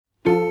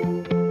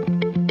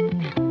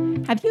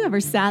Have you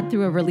ever sat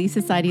through a Relief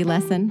Society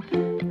lesson,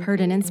 heard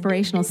an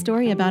inspirational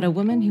story about a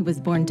woman who was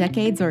born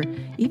decades or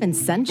even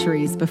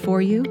centuries before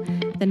you,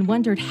 then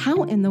wondered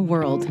how in the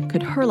world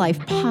could her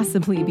life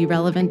possibly be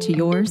relevant to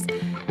yours?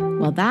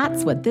 Well,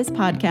 that's what this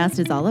podcast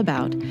is all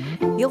about.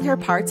 You'll hear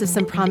parts of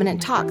some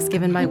prominent talks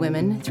given by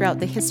women throughout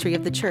the history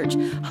of the church.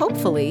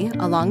 Hopefully,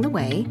 along the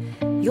way,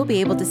 you'll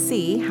be able to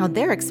see how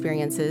their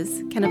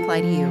experiences can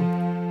apply to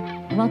you.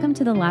 Welcome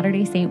to the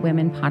Latter-day Saint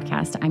Women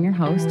podcast. I'm your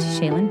host,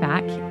 Shaylin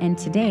Back, and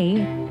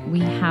today we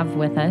have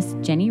with us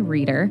Jenny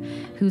Reeder,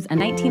 who's a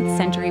 19th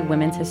century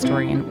women's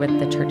historian with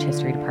the Church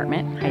History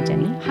Department. Hi,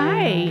 Jenny.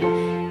 Hi.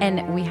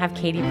 And we have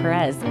Katie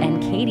Perez,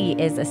 and Katie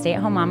is a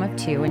stay-at-home mom of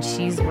two, and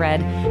she's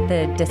read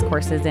the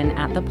discourses in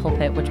At the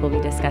Pulpit, which we'll be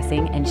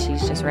discussing, and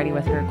she's just ready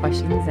with her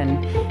questions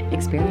and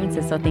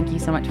experiences. So thank you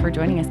so much for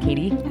joining us,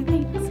 Katie.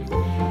 Thanks.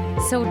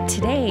 So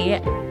today,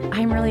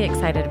 I'm really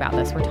excited about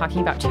this. We're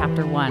talking about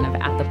chapter 1 of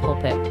At the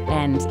Pulpit,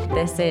 and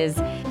this is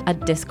a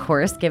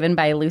discourse given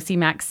by Lucy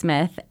Mack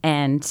Smith,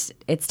 and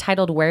it's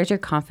titled, Where's Your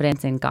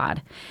Confidence in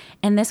God?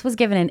 And this was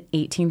given in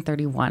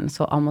 1831,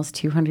 so almost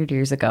 200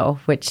 years ago,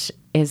 which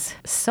is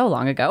so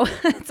long ago.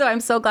 So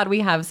I'm so glad we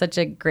have such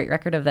a great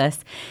record of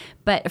this.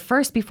 But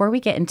first, before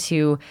we get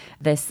into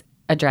this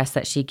address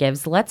that she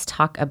gives, let's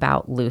talk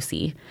about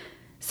Lucy.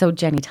 So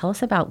Jenny, tell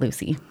us about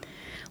Lucy.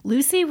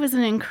 Lucy was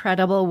an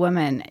incredible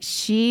woman.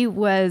 She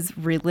was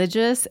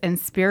religious and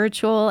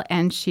spiritual,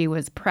 and she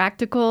was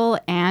practical,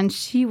 and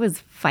she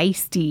was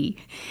feisty.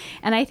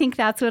 And I think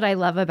that's what I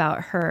love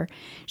about her.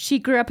 She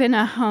grew up in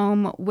a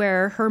home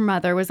where her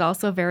mother was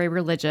also very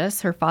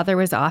religious. Her father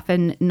was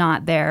often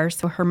not there,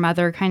 so her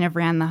mother kind of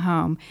ran the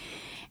home.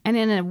 And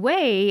in a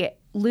way,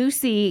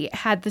 Lucy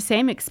had the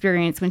same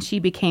experience when she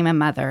became a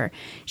mother.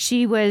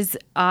 She was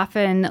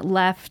often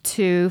left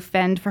to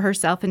fend for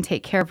herself and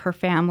take care of her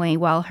family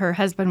while her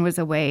husband was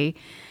away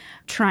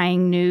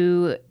trying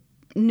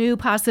new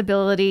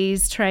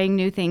possibilities, trying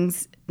new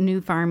things, new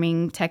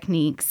farming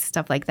techniques,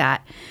 stuff like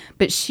that.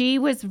 But she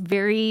was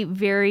very,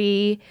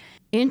 very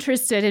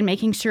interested in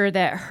making sure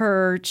that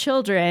her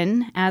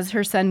children, as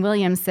her son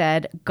William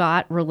said,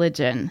 got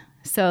religion.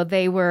 So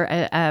they were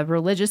a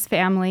religious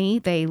family.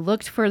 They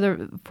looked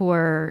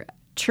for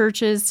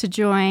churches to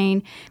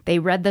join. They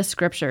read the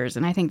scriptures,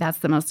 and I think that's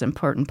the most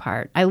important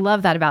part. I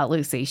love that about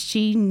Lucy.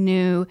 She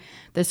knew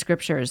the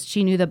scriptures.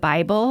 She knew the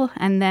Bible,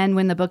 and then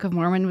when the Book of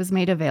Mormon was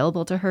made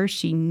available to her,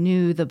 she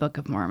knew the Book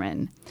of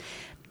Mormon.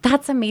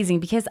 That's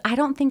amazing, because I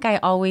don't think I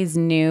always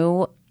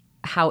knew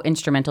how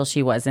instrumental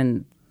she was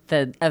in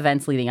the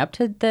events leading up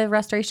to the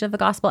restoration of the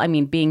gospel. I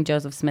mean, being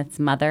Joseph Smith's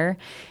mother,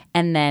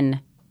 and then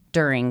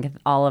during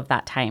all of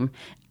that time.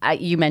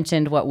 You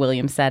mentioned what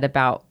William said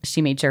about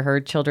she made sure her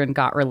children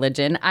got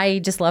religion. I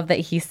just love that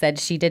he said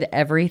she did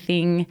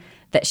everything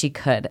that she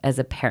could as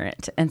a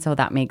parent. And so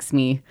that makes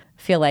me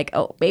feel like,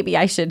 oh, maybe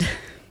I should,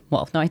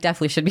 well, no, I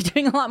definitely should be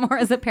doing a lot more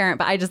as a parent,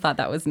 but I just thought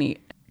that was neat.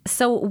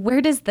 So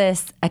where does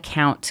this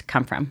account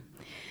come from?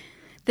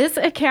 This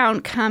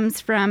account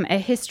comes from a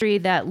history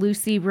that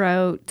Lucy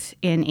wrote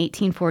in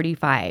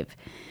 1845.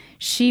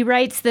 She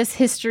writes this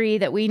history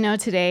that we know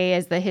today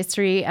as the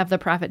history of the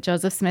prophet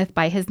Joseph Smith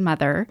by his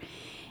mother.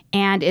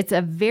 And it's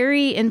a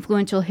very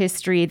influential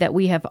history that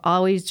we have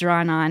always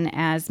drawn on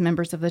as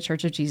members of the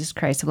Church of Jesus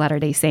Christ of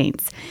Latter-day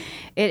Saints.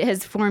 It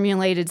has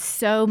formulated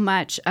so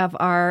much of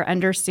our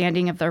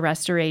understanding of the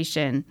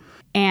restoration.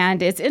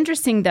 And it's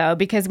interesting, though,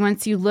 because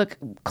once you look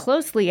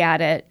closely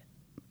at it,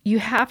 you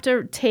have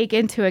to take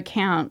into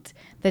account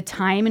the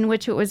time in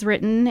which it was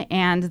written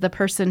and the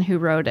person who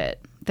wrote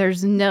it.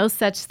 There's no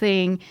such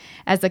thing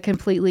as a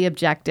completely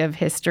objective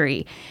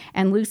history.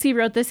 And Lucy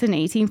wrote this in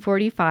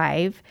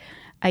 1845,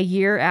 a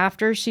year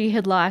after she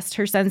had lost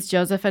her sons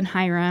Joseph and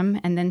Hiram,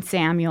 and then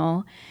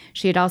Samuel.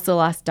 She had also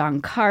lost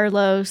Don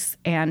Carlos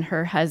and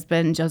her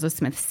husband, Joseph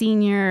Smith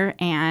Sr.,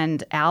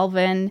 and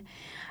Alvin.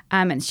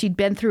 And she'd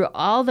been through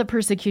all the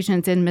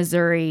persecutions in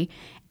Missouri.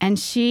 And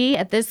she,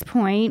 at this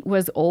point,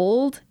 was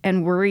old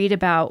and worried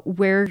about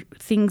where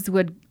things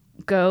would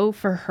go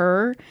for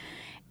her.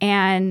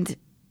 And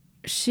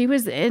she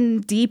was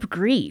in deep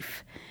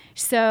grief.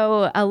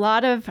 So a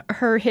lot of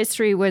her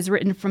history was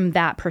written from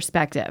that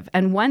perspective.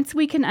 And once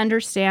we can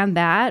understand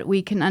that,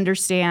 we can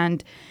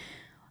understand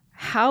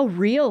how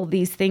real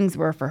these things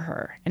were for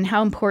her and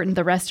how important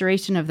the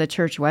restoration of the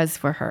church was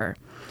for her.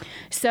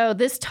 So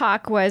this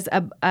talk was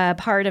a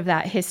part of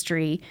that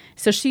history.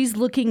 So she's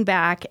looking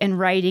back and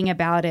writing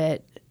about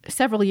it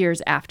several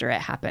years after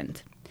it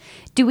happened.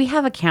 Do we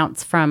have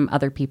accounts from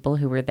other people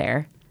who were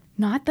there?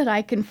 Not that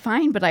I can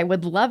find, but I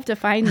would love to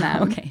find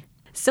them. Okay.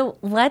 So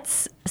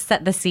let's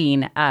set the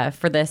scene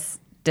for this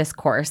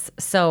discourse.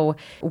 So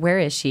where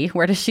is she?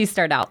 Where does she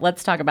start out?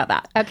 Let's talk about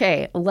that.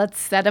 Okay, let's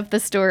set up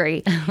the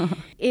story.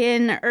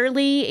 In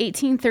early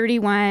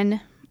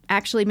 1831,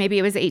 actually maybe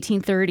it was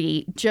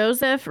 1830,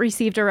 Joseph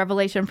received a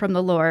revelation from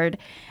the Lord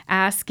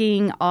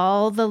asking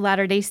all the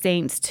Latter-day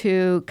Saints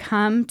to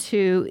come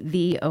to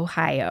the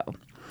Ohio.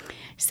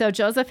 So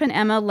Joseph and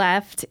Emma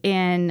left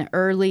in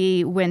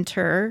early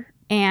winter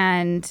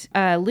And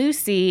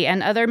Lucy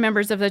and other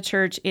members of the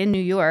church in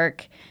New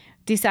York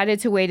decided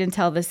to wait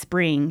until the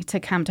spring to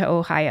come to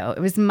Ohio. It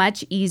was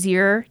much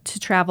easier to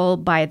travel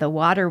by the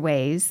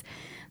waterways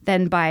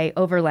than by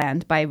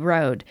overland, by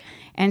road.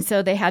 And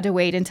so they had to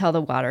wait until the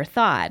water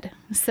thawed.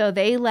 So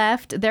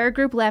their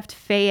group left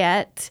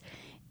Fayette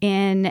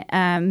in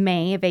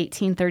May of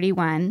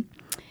 1831.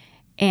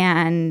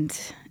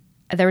 And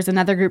there was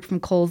another group from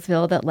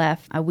Colesville that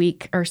left a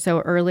week or so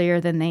earlier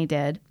than they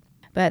did.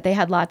 But they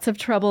had lots of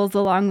troubles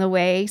along the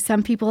way.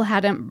 Some people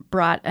hadn't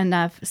brought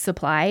enough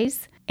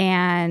supplies,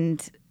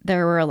 and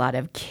there were a lot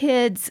of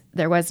kids.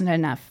 There wasn't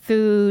enough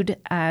food.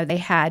 They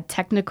had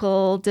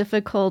technical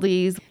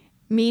difficulties.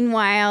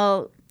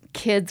 Meanwhile,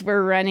 kids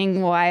were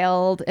running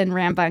wild and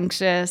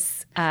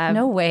rambunctious.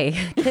 No way.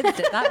 Kids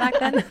did that back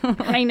then?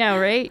 I know,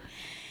 right?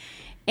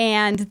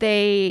 And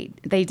they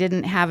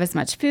didn't have as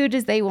much food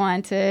as they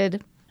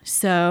wanted.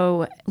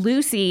 So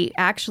Lucy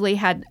actually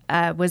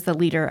was the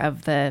leader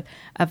of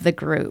the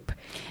group.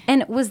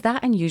 And was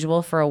that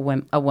unusual for a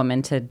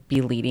woman to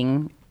be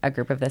leading a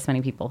group of this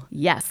many people?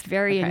 Yes,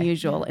 very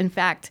unusual. In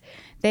fact,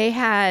 they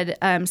had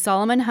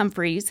Solomon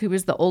Humphreys, who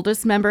was the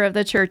oldest member of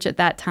the church at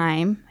that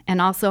time, and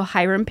also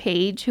Hiram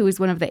Page, who was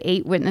one of the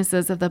 8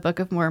 witnesses of the Book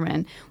of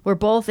Mormon, were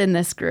both in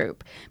this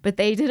group, but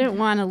they didn't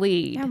want to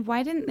lead. Yeah,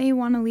 why didn't they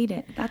want to lead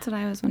it? That's what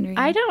I was wondering.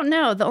 I don't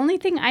know. The only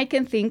thing I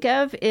can think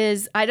of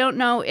is I don't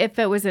know if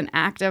it was an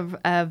act of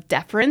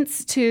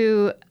deference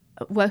to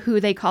who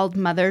they called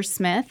Mother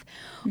Smith,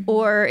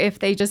 or if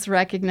they just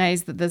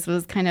recognized that this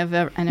was kind of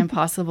an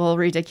impossible,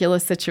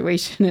 ridiculous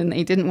situation and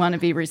they didn't want to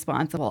be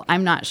responsible.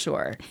 I'm not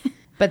sure.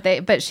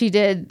 But she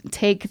did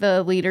take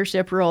the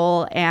leadership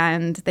role,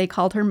 and they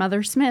called her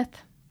Mother Smith.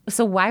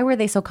 So why were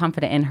they so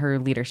confident in her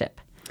leadership?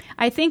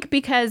 I think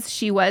because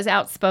she was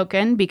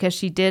outspoken, because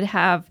she did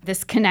have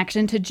this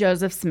connection to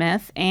Joseph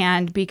Smith,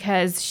 and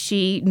because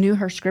she knew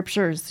her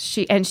scriptures,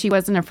 she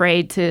wasn't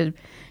afraid to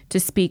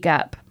speak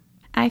up.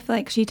 I feel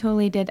like she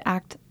totally did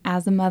act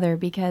as a mother,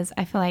 because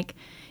I feel like,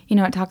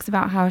 it talks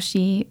about how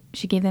she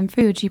gave them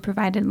food, she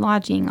provided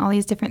lodging, all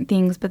these different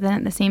things, but then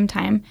at the same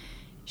time,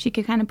 she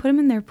could kind of put them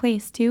in their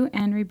place too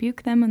and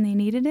rebuke them when they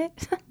needed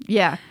it.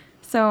 Yeah.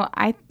 So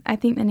I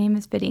think the name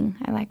is fitting.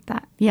 I like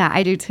that. Yeah,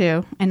 I do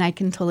too. And I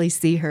can totally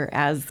see her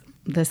as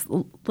this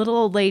little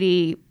old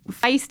lady,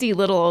 feisty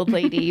little old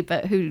lady,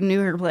 but who knew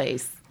her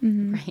place.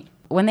 Mm-hmm. Right.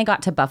 When they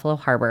got to Buffalo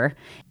Harbor,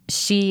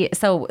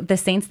 so the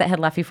saints that had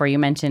left before, you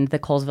mentioned the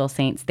Colesville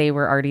saints, they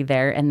were already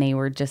there, and they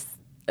were just,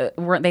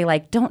 weren't they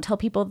like, don't tell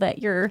people that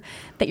you're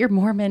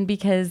Mormon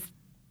because,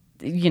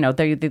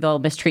 they'll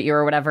mistreat you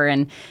or whatever.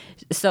 And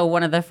so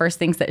one of the first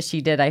things that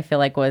she did, I feel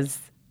like, was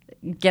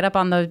get up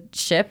on the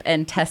ship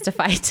and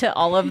testify to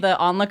all of the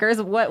onlookers.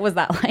 What was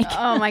that like?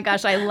 Oh my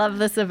gosh, I love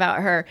this about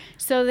her.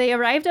 So they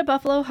arrived at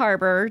Buffalo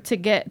Harbor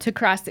to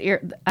cross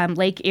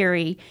Lake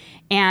Erie,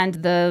 and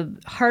the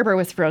harbor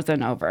was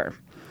frozen over.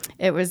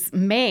 It was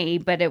May,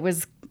 but it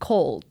was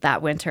cold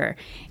that winter.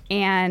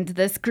 And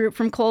this group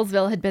from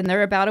Colesville had been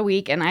there about a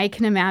week, and I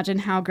can imagine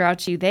how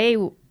grouchy they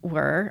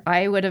were.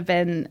 I would have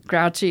been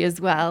grouchy as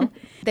well.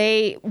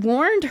 They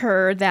warned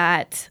her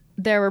that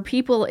there were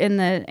people in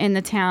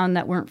the town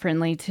that weren't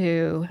friendly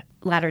to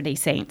Latter-day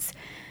Saints.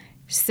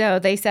 So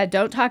they said,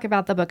 don't talk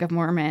about the Book of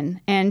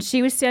Mormon. And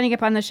she was standing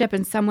up on the ship,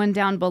 and someone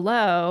down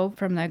below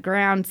from the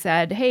ground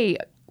said, hey,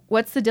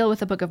 what's the deal with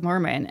the Book of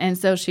Mormon? And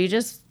so she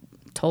just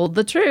told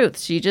the truth.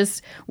 She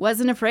just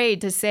wasn't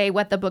afraid to say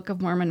what the Book of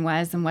Mormon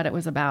was and what it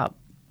was about.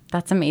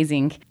 That's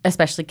amazing,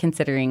 especially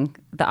considering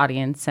the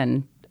audience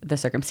and the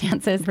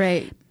circumstances.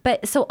 Right.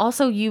 But so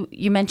also you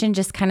mentioned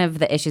just kind of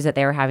the issues that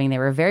they were having. They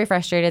were very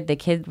frustrated. The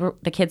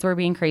kids were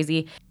being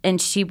crazy.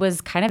 And she was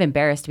kind of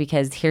embarrassed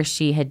because here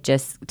she had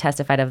just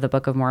testified of the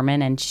Book of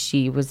Mormon, and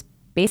she was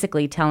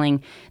basically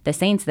telling the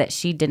saints that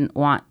she didn't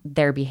want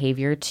their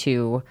behavior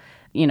to,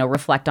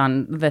 reflect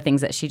on the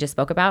things that she just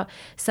spoke about.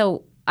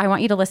 So I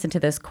want you to listen to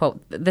this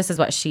quote. This is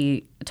what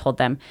she told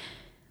them.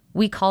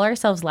 We call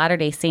ourselves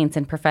Latter-day Saints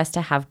and profess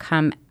to have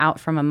come out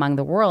from among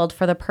the world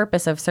for the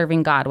purpose of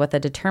serving God with a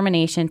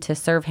determination to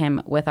serve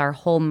him with our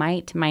whole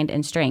might, mind,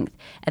 and strength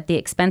at the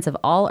expense of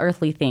all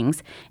earthly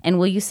things. And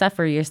will you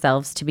suffer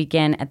yourselves to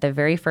begin at the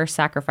very first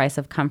sacrifice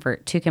of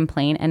comfort to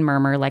complain and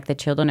murmur like the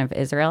children of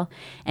Israel?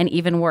 And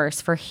even worse,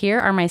 for here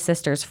are my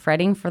sisters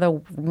fretting for the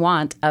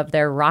want of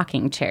their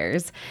rocking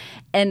chairs.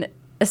 And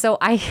so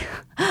I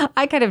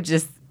kind of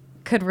just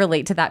could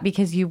relate to that,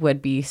 because you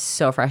would be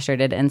so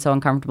frustrated and so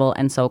uncomfortable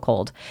and so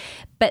cold.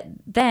 But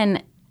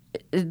then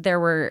there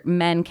were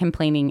men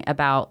complaining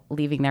about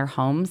leaving their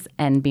homes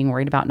and being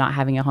worried about not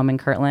having a home in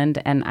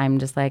Kirtland. And I'm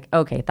just like,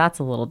 okay, that's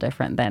a little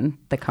different than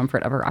the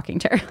comfort of a rocking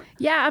chair.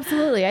 Yeah,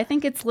 absolutely. I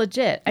think it's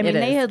legit. I mean,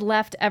 they had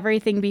left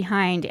everything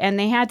behind, and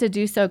they had to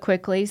do so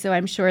quickly. So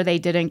I'm sure they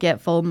didn't get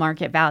full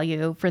market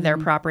value for their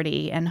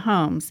property and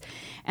homes.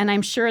 And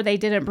I'm sure they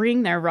didn't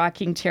bring their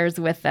rocking chairs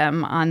with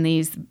them on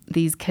these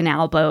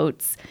canal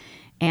boats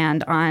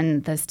and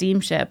on the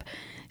steamship.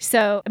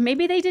 So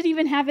maybe they didn't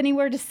even have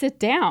anywhere to sit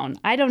down.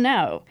 I don't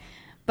know.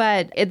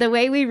 But the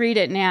way we read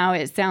it now,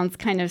 it sounds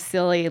kind of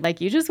silly.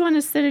 Like you just want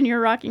to sit in your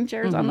rocking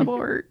chairs on the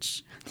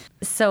porch.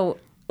 So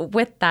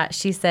with that,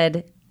 she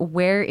said,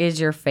 where is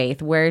your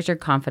faith? Where is your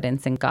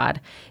confidence in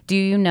God? Do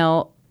you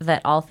know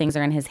that all things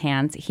are in his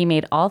hands? He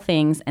made all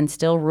things and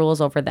still rules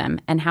over them.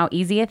 And how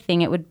easy a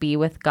thing it would be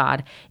with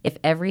God if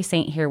every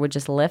saint here would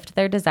just lift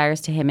their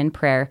desires to him in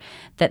prayer,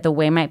 that the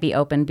way might be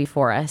opened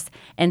before us.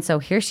 And so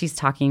here she's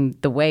talking,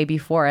 the way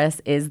before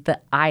us is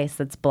the ice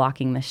that's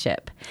blocking the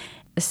ship.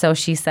 So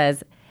she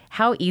says,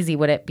 how easy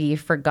would it be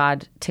for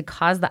God to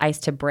cause the ice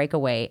to break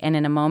away, and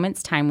in a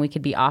moment's time we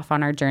could be off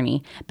on our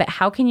journey? But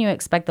how can you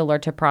expect the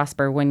Lord to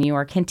prosper when you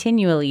are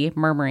continually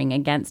murmuring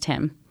against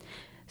him?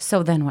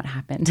 So then what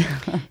happened?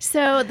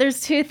 So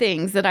there's two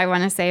things that I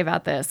want to say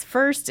about this.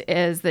 First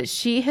is that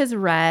she has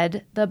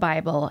read the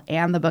Bible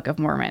and the Book of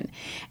Mormon.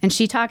 And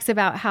she talks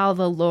about how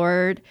the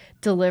Lord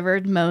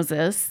delivered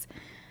Moses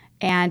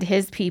and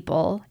his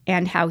people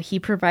and how he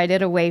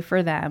provided a way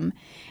for them.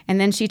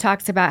 And then she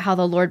talks about how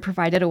the Lord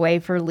provided a way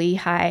for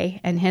Lehi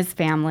and his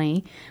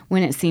family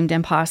when it seemed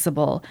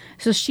impossible.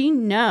 So she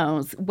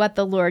knows what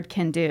the Lord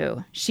can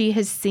do. She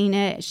has seen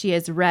it. She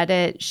has read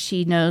it.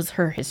 She knows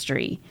her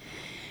history.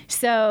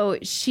 So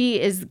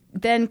she is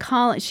then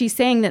she's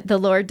saying that the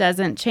Lord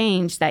doesn't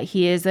change, that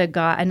he is a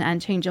God, an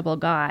unchangeable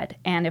God.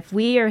 And if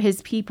we are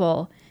his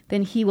people,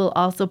 then he will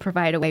also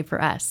provide a way for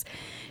us.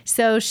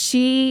 So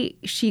she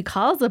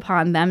calls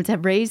upon them to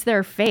raise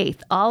their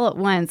faith all at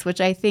once,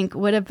 which I think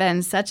would have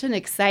been such an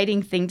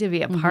exciting thing to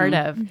be a part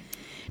of.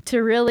 To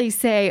really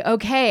say,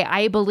 okay,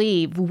 I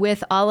believe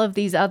with all of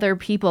these other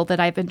people that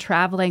I've been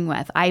traveling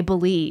with. I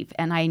believe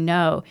and I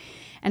know.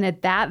 And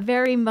at that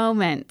very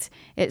moment,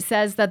 it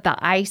says that the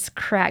ice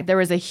cracked. There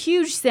was a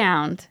huge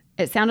sound.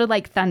 It sounded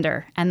like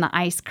thunder, and the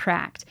ice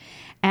cracked.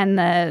 And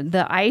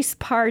the ice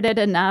parted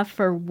enough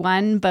for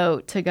one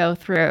boat to go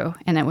through,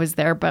 and it was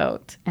their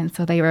boat. And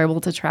so they were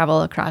able to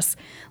travel across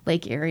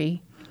Lake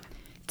Erie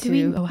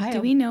to Ohio.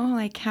 Do we know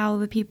like how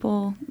the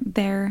people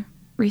there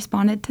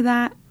responded to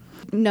that?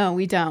 No,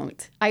 we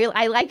don't.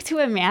 I like to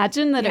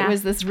imagine that it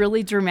was this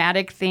really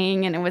dramatic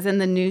thing and it was in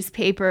the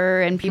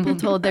newspaper and people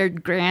told their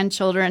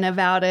grandchildren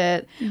about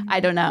it. I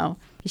don't know.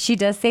 She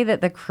does say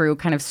that the crew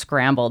kind of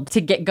scrambled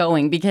to get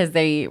going because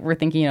they were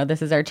thinking,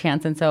 this is our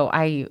chance. And so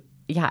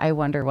I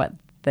wonder what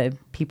the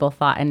people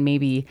thought. And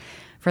maybe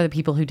for the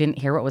people who didn't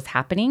hear what was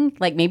happening,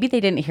 like maybe they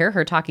didn't hear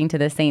her talking to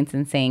the saints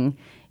and saying,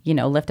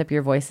 lift up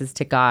your voices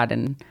to God.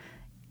 And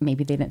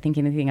maybe they didn't think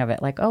anything of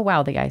it like, oh,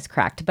 wow, the ice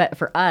cracked. But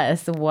for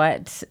us,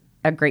 what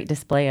a great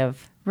display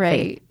of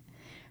faith.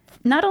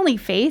 Not only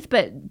faith,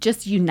 but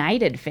just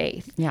united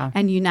faith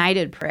and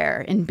united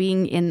prayer and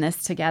being in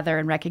this together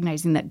and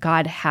recognizing that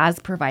God has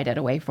provided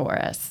a way for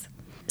us.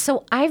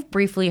 So I've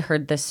briefly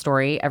heard this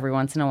story every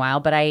once in a while,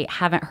 but I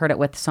haven't heard it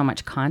with so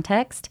much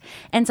context.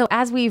 And so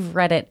as we've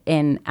read it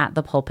at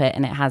the pulpit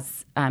and it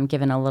has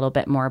given a little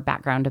bit more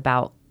background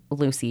about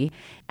Lucy,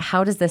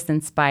 how does this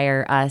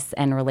inspire us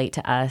and relate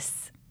to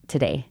us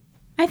today?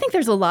 I think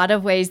there's a lot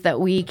of ways that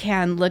we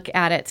can look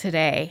at it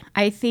today.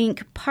 I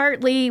think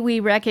partly we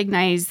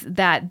recognize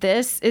that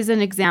this is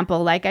an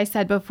example. Like I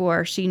said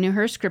before, she knew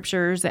her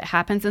scriptures. It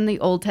happens in the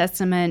Old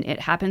Testament. It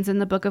happens in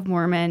the Book of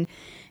Mormon.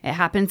 It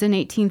happens in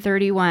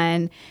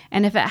 1831.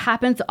 And if it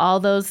happens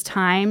all those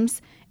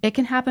times, it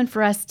can happen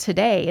for us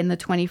today in the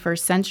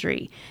 21st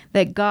century,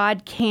 that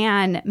God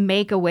can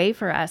make a way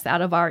for us out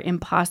of our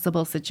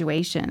impossible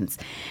situations,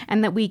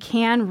 and that we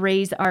can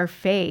raise our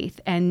faith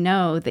and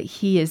know that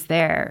he is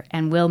there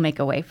and will make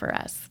a way for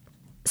us.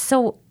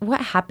 So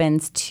what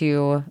happens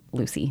to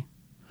Lucy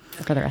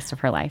for the rest of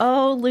her life?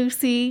 Oh,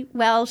 Lucy.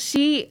 Well,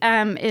 she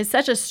is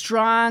such a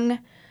strong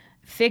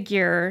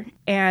figure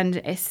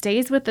and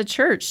stays with the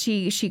church.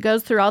 She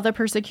goes through all the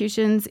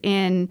persecutions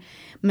in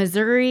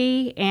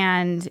Missouri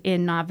and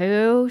in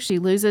Nauvoo. She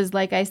loses,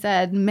 like I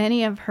said,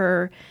 many of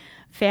her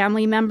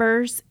family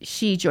members.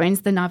 She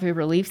joins the Nauvoo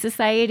Relief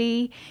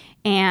Society,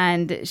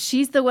 and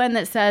she's the one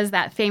that says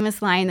that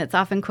famous line that's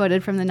often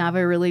quoted from the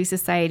Nauvoo Relief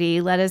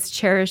Society, "Let us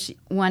cherish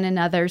one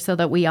another so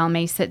that we all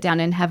may sit down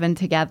in heaven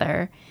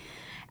together."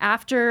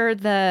 After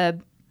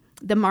the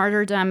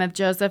martyrdom of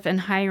Joseph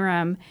and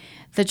Hyrum,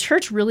 the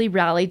church really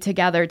rallied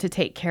together to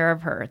take care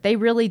of her. They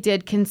really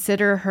did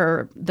consider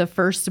her the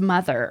first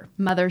mother,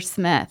 Mother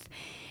Smith,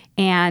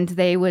 and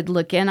they would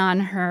look in on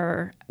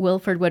her.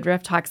 Wilford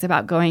Woodruff talks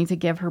about going to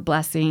give her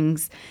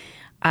blessings.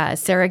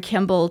 Sarah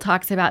Kimball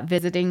talks about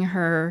visiting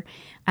her.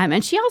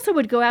 And she also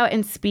would go out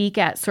and speak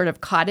at sort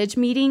of cottage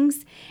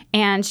meetings.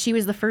 And she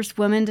was the first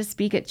woman to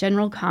speak at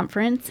General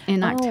Conference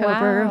in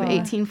October of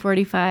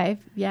 1845.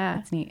 Yeah.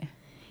 That's neat.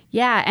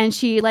 Yeah, and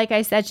she, like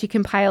I said, she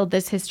compiled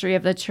this history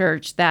of the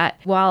church that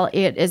while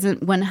it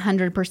isn't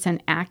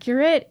 100%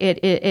 accurate,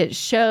 it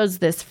shows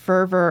this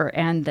fervor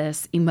and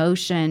this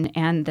emotion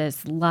and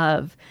this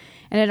love.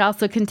 And it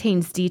also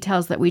contains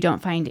details that we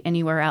don't find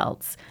anywhere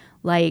else,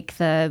 like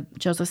the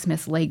Joseph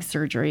Smith's leg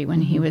surgery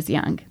when he was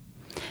young.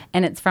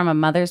 And it's from a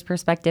mother's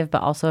perspective,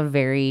 but also a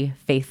very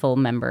faithful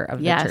member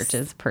of the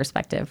church's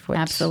perspective, which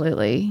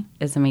absolutely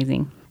is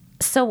amazing.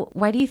 So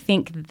why do you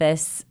think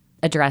this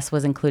address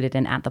was included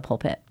in At the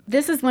Pulpit.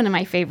 This is one of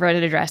my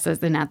favorite addresses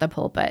in At the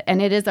Pulpit,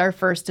 and it is our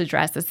first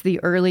address. It's the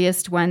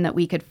earliest one that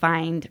we could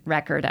find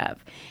record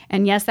of.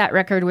 And yes, that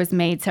record was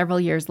made several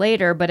years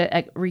later, but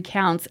it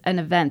recounts an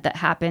event that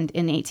happened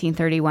in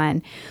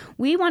 1831.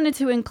 We wanted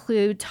to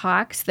include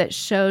talks that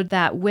showed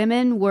that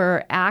women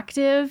were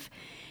active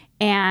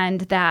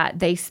and that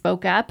they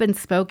spoke up and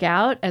spoke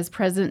out, as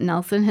President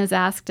Nelson has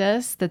asked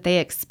us, that they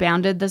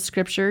expounded the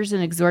scriptures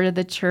and exhorted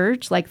the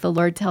church, like the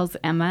Lord tells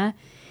Emma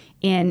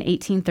in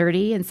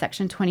 1830 in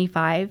section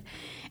 25,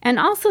 and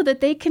also that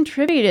they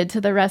contributed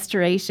to the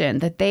restoration,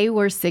 that they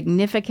were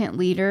significant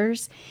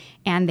leaders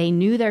and they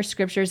knew their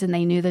scriptures and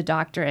they knew the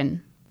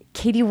doctrine.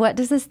 Katie, what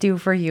does this do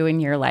for you in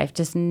your life,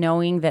 just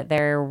knowing that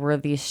there were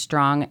these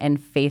strong and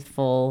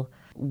faithful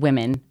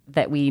women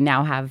that we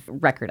now have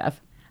record of?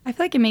 I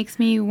feel like it makes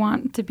me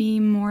want to be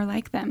more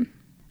like them.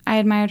 I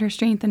admired her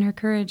strength and her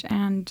courage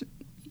and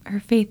her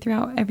faith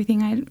throughout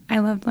everything. I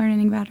loved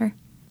learning about her.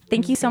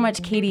 Thank you so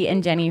much, Katie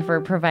and Jenny, for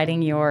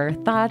providing your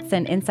thoughts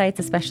and insights,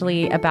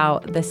 especially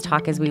about this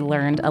talk as we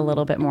learned a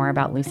little bit more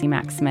about Lucy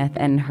Mack Smith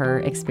and her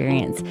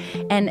experience.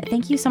 And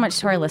thank you so much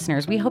to our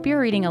listeners. We hope you're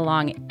reading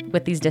along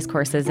with these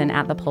discourses in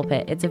At the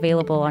Pulpit. It's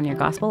available on your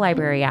Gospel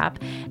Library app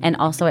and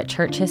also at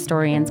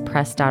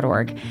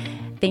churchhistorianspress.org.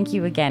 Thank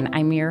you again.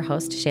 I'm your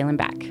host, Shaylin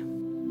Back.